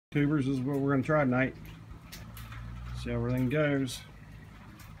Tubers is what we're going to try tonight. See how everything goes.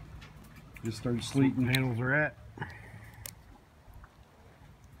 Just started sleeting. Panels are at.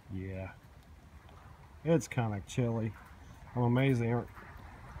 Yeah. It's kind of chilly. I'm amazed they aren't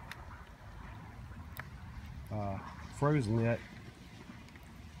frozen yet.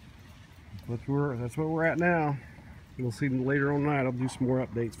 But that's what we're at now. You'll see later on tonight. I'll do some more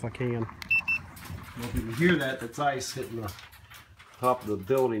updates if I can. Well, if you can hear that, that's ice hitting the top of the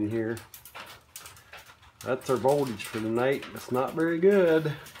building here. That's our voltage for the night. It's not very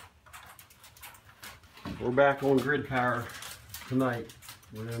good. We're back on grid power tonight.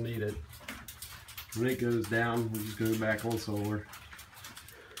 We're gonna need it. When it goes down, we just go back on solar.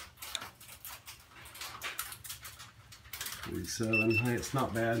 47. Hey, it's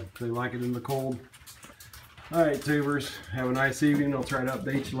not bad. They like it in the cold. Alright, tubers, have a nice evening. I'll try to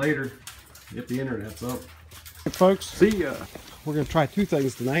update you later if the internet's up. Hey folks, see ya. We're going to try two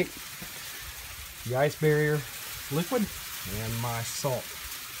things tonight. The ice barrier liquid and my salt.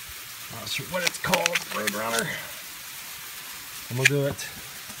 Not sure what it's called, Roadrunner. I'm going to do it.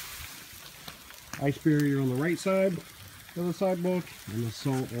 Ice barrier on the right side of the sidewalk and the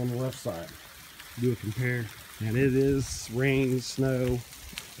salt on the left side. Do a compare. And it is rain, snow,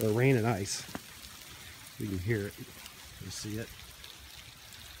 or rain and ice. You can hear it. You see it.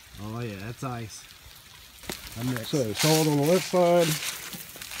 Oh yeah, that's ice. So salt on the left side.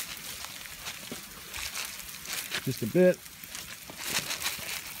 Just a bit.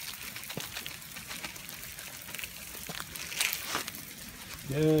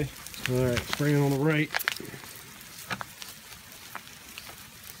 Okay. Alright, spraying on the right.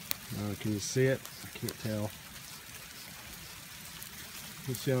 Can you see it? I can't tell.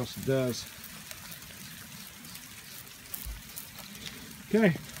 Let's see how else it does.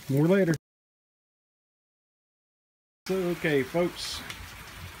 Okay, more later. So, okay, folks.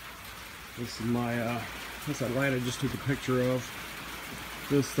 This is my, that's that light I just took a picture of.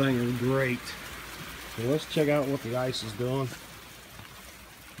 This thing is great. So let's check out what the ice is doing.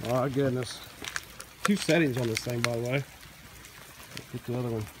 Oh my goodness. Two settings on this thing, by the way. I'll put the other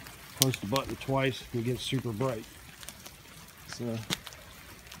one. Push the button twice and it gets super bright. So,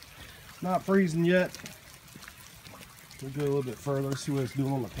 not freezing yet. We'll go a little bit further, see what it's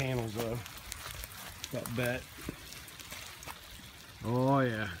doing on the panels though. That bet. Oh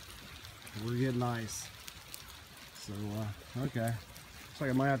yeah, we're getting ice. So okay. Looks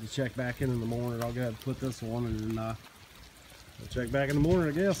like I might have to check back in the morning. I'll go ahead and put this on and then I'll check back in the morning,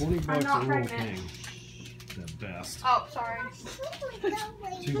 I guess. 20 bucks a Royal King. The best. Oh, sorry.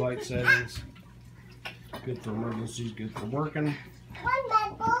 Two light settings. Good for emergencies, good for working.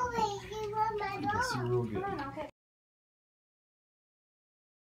 You can see real good.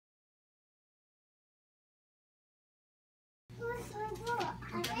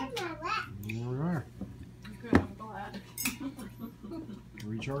 There we are. Good, I'm glad.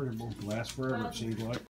 Rechargeable. Lasts forever, it seems like.